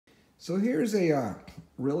So here's a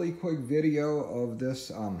really quick video of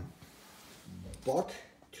this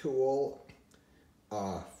BuckTool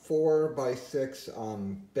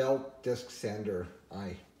 4x6 belt disc sander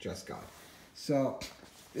I just got. So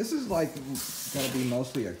this is like going to be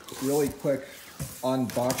mostly a really quick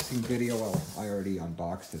unboxing video. Well, I already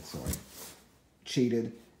unboxed it, so I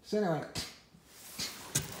cheated. So anyway,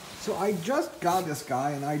 so I just got this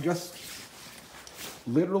guy and I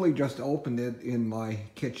literally just opened it in my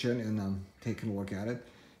kitchen and I'm taking a look at it.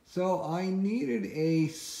 So I needed a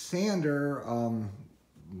sander,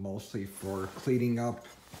 mostly for cleaning up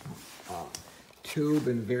tube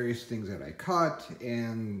and various things that I cut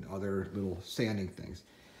and other little sanding things.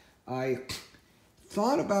 I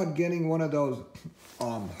thought about getting one of those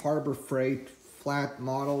Harbor Freight flat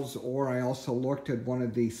models, or I also looked at one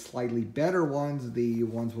of the slightly better ones, the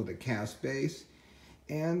ones with a cast base,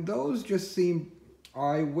 and those just seemed,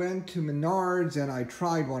 I went to Menards and I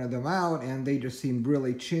tried one of them out and they just seemed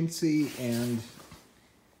really chintzy and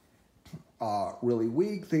really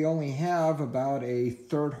weak. They only have about a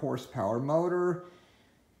 3rd horsepower motor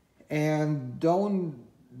and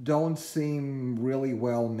don't seem really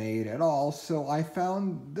well made at all. So I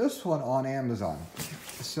found this one on Amazon.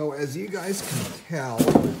 So as you guys can tell,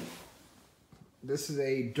 this is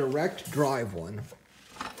a direct drive one,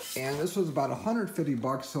 and this was about 150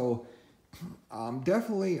 bucks. So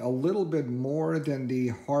definitely a little bit more than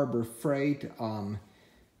the Harbor Freight.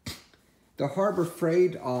 The Harbor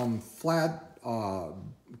Freight flat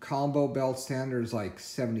combo belt sander is like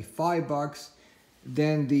 75 bucks.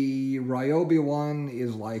 Then the Ryobi one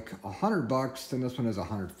is like 100 bucks. Then this one is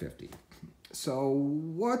 150. So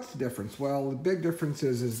what's the difference? Well, the big difference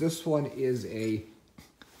is this one is a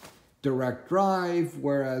direct drive,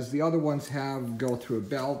 whereas the other ones go through a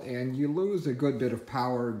belt, and you lose a good bit of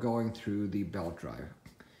power going through the belt drive.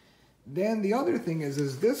 Then the other thing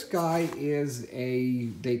is this guy is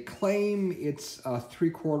they claim it's a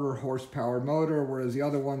 3/4 horsepower motor, whereas the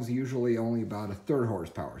other one's usually only about a 1/3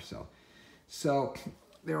 horsepower. So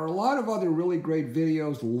there are a lot of other really great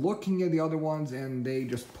videos looking at the other ones, and they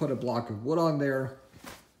just put a block of wood on there,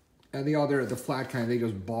 and the flat kind, they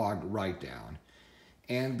just bogged right down.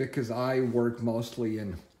 And because I work mostly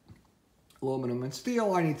in aluminum and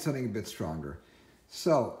steel, I need something a bit stronger.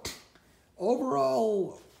 So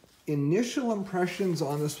overall, initial impressions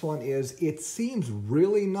on this one is it seems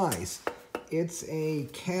really nice. It's a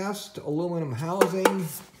cast aluminum housing,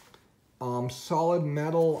 solid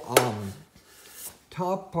metal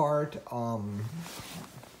top part. Let's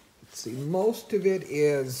see, most of it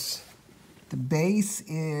is, the base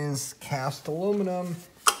is cast aluminum.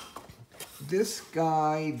 This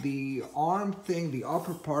guy, the arm thing, the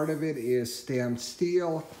upper part of it is stamped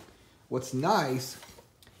steel. What's nice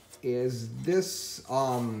is this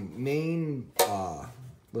main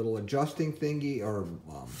little adjusting thingy, or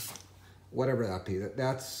whatever that be,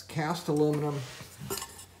 that's cast aluminum.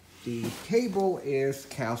 The cable is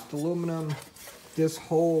cast aluminum. This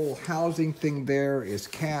whole housing thing there is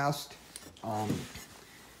cast.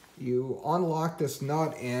 You unlock this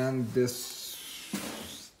nut and this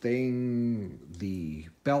thing, the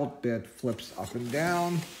belt bit, flips up and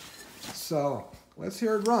down. So let's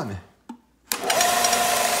hear it run.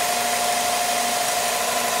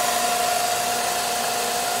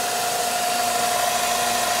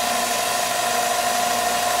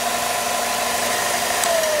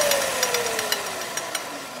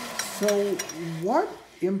 So what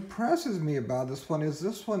impresses me about this one is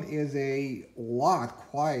a lot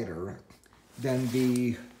quieter than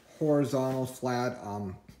the horizontal flat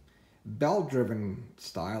belt-driven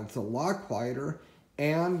style. It's a lot quieter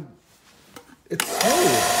and it's smooth.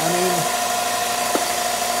 I mean,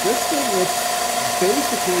 this thing with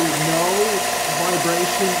basically no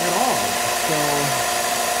vibration at all.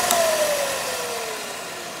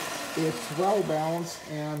 So it's well balanced,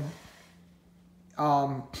 and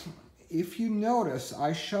if you notice,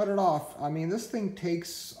 I shut it off. I mean, this thing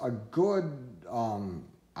takes a good,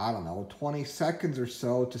 I don't know, 20 seconds or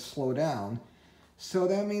so to slow down. So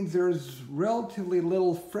that means there's relatively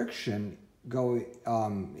little friction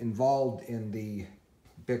involved in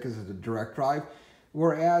because of the direct drive.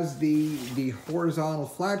 Whereas the horizontal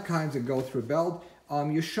flat kinds that go through a belt,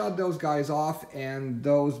 you shut those guys off and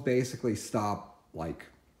those basically stop, like,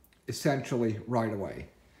 essentially right away.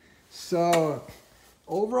 So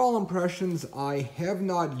overall impressions, I have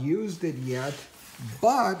not used it yet,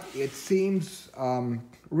 but it seems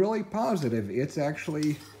really positive. It's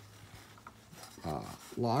actually,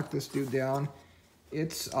 lock this dude down.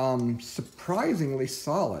 It's surprisingly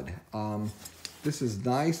solid. This is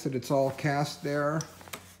nice that it's all cast there.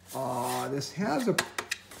 This has a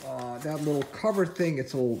that little cover thing,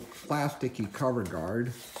 it's a little plasticky cover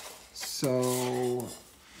guard. So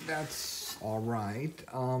that's all right.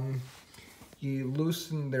 You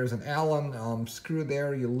loosen, there's an Allen screw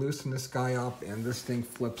there, you loosen this guy up and this thing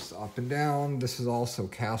flips up and down. This is also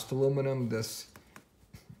cast aluminum, this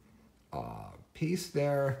piece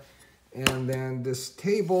there. And then this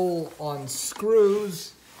table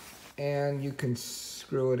unscrews and you can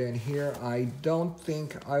screw it in here. I don't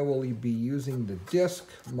think I will be using the disc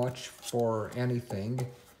much for anything.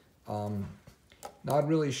 Not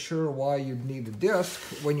really sure why you'd need the disc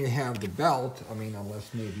when you have the belt. I mean,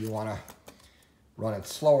 unless maybe you want to run it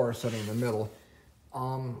slower, sitting in the middle.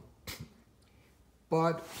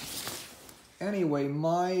 But anyway,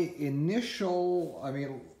 my initial,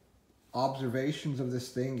 observations of this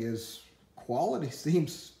thing is quality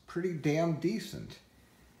seems pretty damn decent.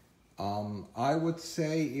 I would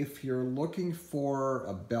say if you're looking for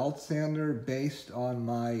a belt sander based on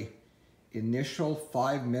my initial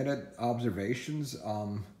 5-minute observations,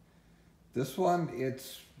 this one,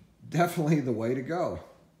 it's definitely the way to go.